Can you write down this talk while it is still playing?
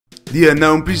The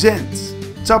Unknown presents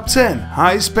Top 10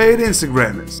 Highest Paid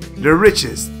Instagrammers, the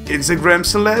richest Instagram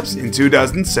celebs in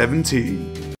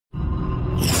 2017.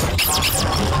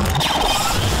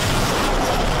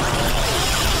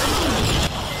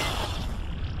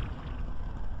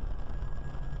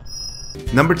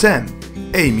 Number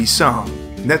 10. Aimee Song,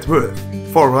 net worth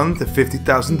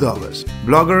 $450,000.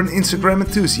 Blogger and Instagram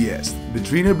enthusiast.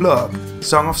 Between her blog,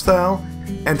 Song of Style,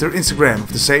 and her Instagram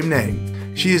of the same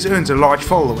name, she has earned a large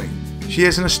following. She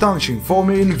has an astonishing 4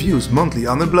 million views monthly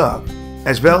on her blog,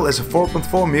 as well as a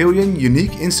 4.4 million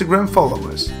unique Instagram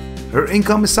followers. Her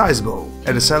income is sizable,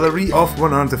 at a salary of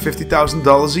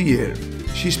 $150,000 a year.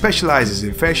 She specializes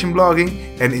in fashion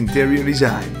blogging and interior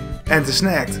design, and has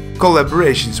snagged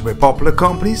collaborations with popular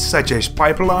companies such as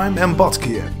Pipeline and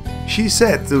Botgear. She is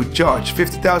said to charge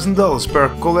 $50,000 per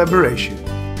collaboration.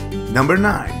 Number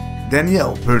 9.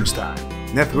 Danielle Bernstein,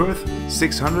 net worth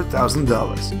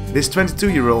 $600,000. This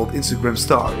 22-year-old Instagram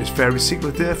star is very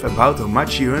secretive about how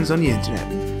much she earns on the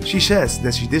internet. She says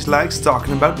that she dislikes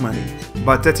talking about money,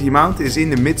 but that the amount is in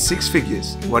the mid-six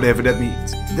figures, whatever that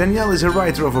means. Danielle is a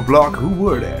writer of a blog Who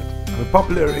Were That. Her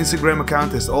popular Instagram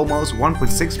account has almost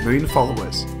 1.6 million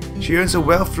followers. She earns her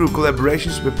wealth through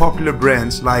collaborations with popular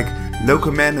brands like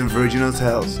Locoman and Virgin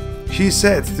Hotels. She is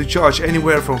said to charge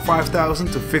anywhere from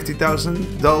 $5,000 to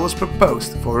 $50,000 per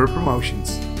post for her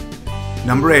promotions.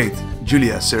 Number 8.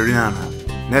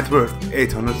 Sarinana, net worth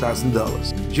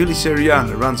 $800,000. Julie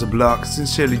Sarinana runs a blog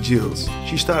Sincerely Jules.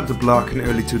 She started the blog in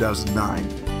early 2009.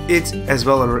 It, as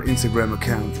well as her Instagram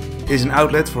account, is an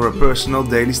outlet for her personal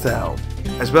daily style,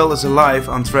 as well as a life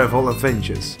on travel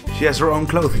adventures. She has her own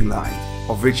clothing line,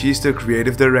 of which she is the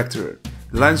creative director.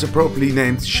 The line is appropriately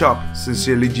named Shop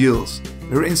Sincerely Jules.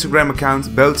 Her Instagram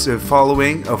account boasts a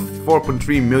following of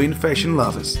 4.3 million fashion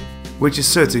lovers, which is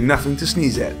certainly nothing to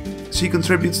sneeze at. She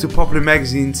contributes to popular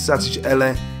magazines such as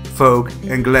Elle, Vogue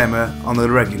and Glamour on the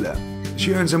regular.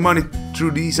 She earns her money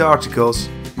through these articles,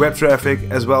 web traffic,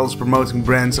 as well as promoting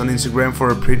brands on Instagram for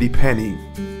a pretty penny.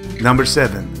 Number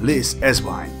 7.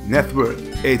 Eswein, net worth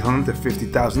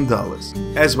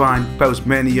 $850,000. Eswein posts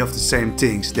many of the same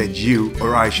things that you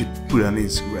or I should put on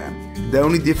Instagram. The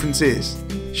only difference is,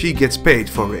 she gets paid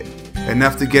for it,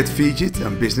 enough to get featured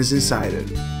on Business Insider.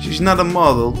 She's not a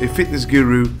model, a fitness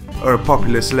guru or a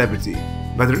popular celebrity,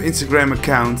 but her Instagram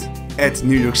account at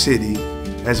NewYorkCity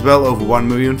has well over 1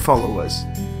 million followers.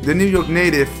 The New York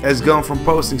native has gone from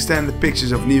posting standard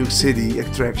pictures of New York City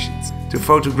attractions to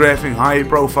photographing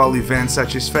high-profile events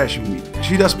such as Fashion Week.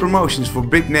 She does promotions for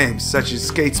big names such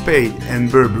as Kate Spade and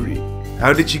Burberry.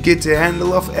 How did she get the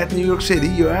handle of at New York City,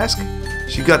 you ask?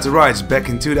 She got the rights back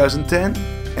in 2010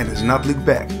 and has not looked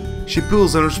back. She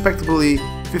pulls on respectably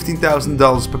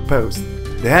 $15,000 per post.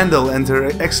 The handle and her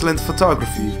excellent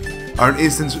photography are an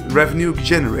instant revenue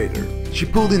generator. She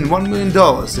pulled in $1 million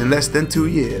in less than 2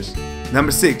 years.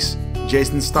 Number 6.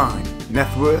 Stein,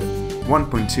 net worth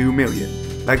 $1.2 million.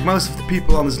 Like most of the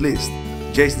people on this list,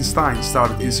 Stein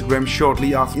started Instagram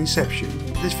shortly after inception.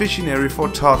 This visionary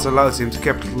forethought allowed him to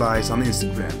capitalize on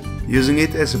Instagram, using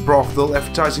it as a profitable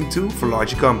advertising tool for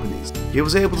larger companies. He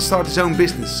was able to start his own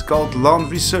business called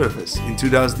Laundry Service in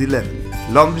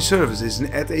 2011. Laundry Service is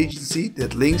an ad agency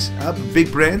that links up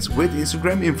big brands with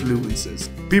Instagram influencers.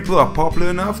 People are popular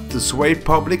enough to sway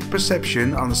public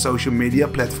perception on a social media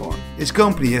platform. His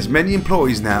company has many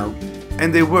employees now,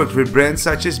 and they worked with brands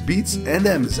such as Beats and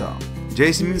Amazon.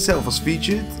 Jason himself was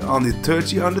featured on the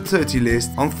 30 under 30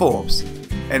 list on Forbes,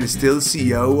 and is still the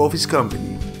CEO of his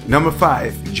company. Number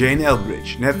 5. Jane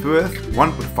Aldridge, net worth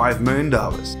 $1.5 million.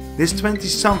 This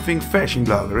 20-something fashion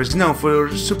blogger is known for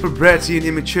her super bratty and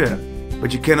immature,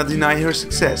 but you cannot deny her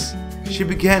success. She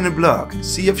began her blog,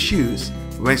 Sea of Shoes,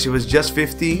 when she was just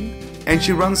 15, and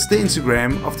she runs the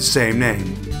Instagram of the same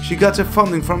name. She got her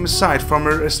funding from a site from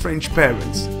her estranged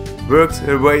parents, worked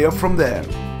her way up from there.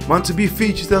 Want to be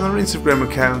featured on her Instagram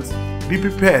account? Be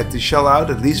prepared to shell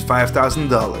out at least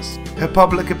 $5,000. Her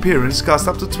public appearance costs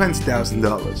up to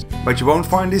 $20,000, but you won't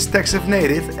find this Texas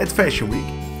native at Fashion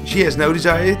Week. She has no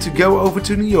desire to go over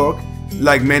to New York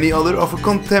like many other of her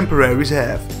contemporaries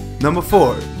have. Number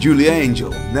 4.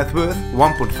 Engel, net worth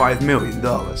 $1.5 million.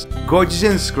 Gorgeous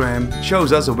Instagram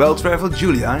shows us a well-traveled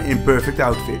Julia in perfect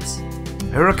outfits.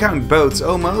 Her account boasts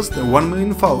almost 1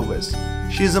 million followers.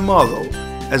 She is a model,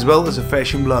 as well as a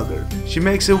fashion blogger. She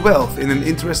makes her wealth in an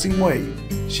interesting way.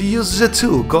 She uses a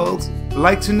tool called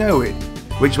Like to Know It,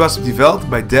 which was developed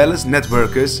by Dallas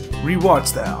networkers Reward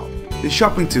Style. The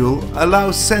shopping tool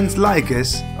allows send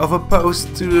likes of a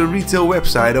post to the retail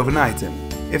website of an item.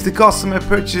 If the customer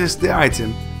purchases the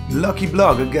item, the lucky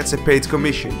blogger gets a paid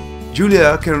commission.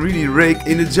 Julia can really rake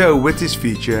in the dough with this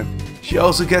feature, She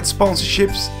also gets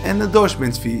sponsorships and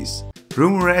endorsement fees.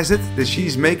 Rumor has it that she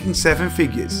is making 7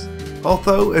 figures.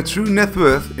 Although a true net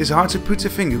worth is hard to put a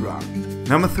finger on.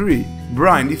 Number 3.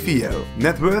 Brian DiFeo,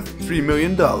 net worth $3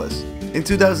 million. In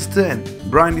 2010,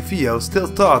 Brian DiFeo still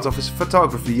thought of his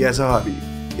photography as a hobby.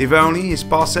 If only his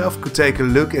past self could take a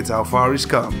look at how far he's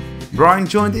come. Brian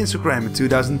joined Instagram in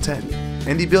 2010,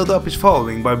 and he built up his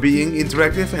following by being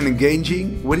interactive and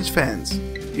engaging with his fans.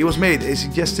 He was made a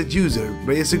suggested user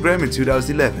by Instagram in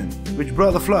 2011, which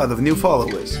brought a flood of new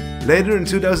followers. Later in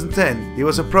 2010, he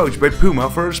was approached by Puma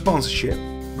for a sponsorship.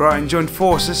 Brian joined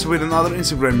forces with another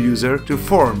Instagram user to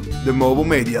form the Mobile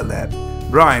Media Lab.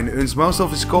 Brian earns most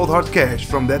of his cold hard cash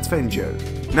from that venture.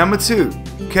 Number 2.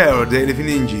 Cara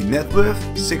Delevingne, net worth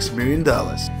 $6 million.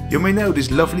 You may know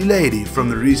this lovely lady from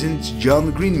the recent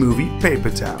John Green movie Paper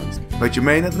Towns, but you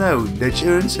may not know that she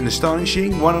earns an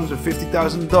astonishing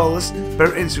 $150,000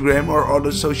 per Instagram or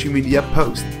other social media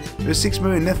post. Her $6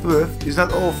 million net worth is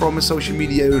not all from her social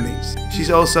media earnings.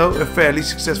 She's also a fairly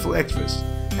successful actress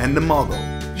and a model.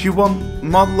 She won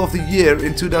Model of the Year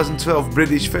in 2012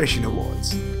 British Fashion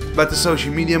Awards. But the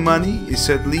social media money is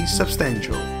certainly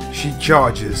substantial. She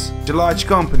charges large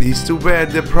companies to wear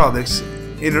their products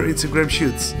in her Instagram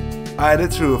shoots, either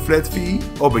through a flat fee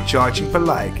or by charging per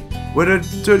like. With her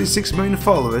 36 million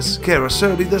followers, Cara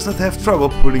certainly does not have trouble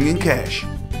pulling in cash.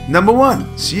 Number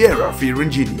 1. Chiara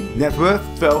Ferragni, net worth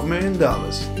 $12 million.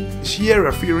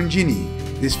 Chiara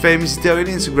Ferragni, this famous Italian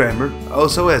Instagrammer,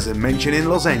 also has a mansion in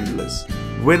Los Angeles,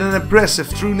 with an impressive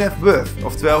true net worth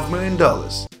of $12 million.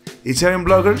 Italian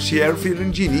blogger Chiara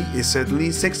Ferragni is certainly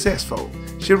successful.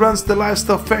 She runs the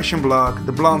lifestyle fashion blog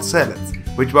The Blonde Salad,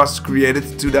 which was created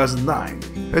in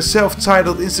 2009. Her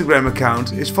self-titled Instagram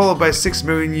account is followed by 6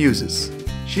 million users.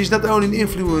 She's not only an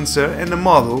influencer and a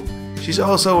model, she's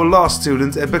also a law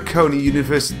student at Bocconi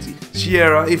University.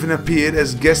 Chiara even appeared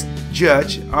as guest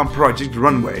judge on Project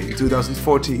Runway in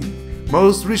 2014.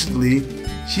 Most recently,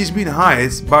 she's been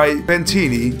hired by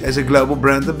Pantene as a global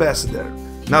brand ambassador.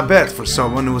 Not bad for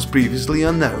someone who was previously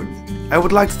unknown. I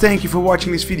would like to thank you for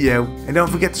watching this video, and don't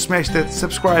forget to smash that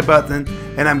subscribe button,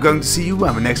 and I'm going to see you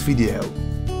on the next video.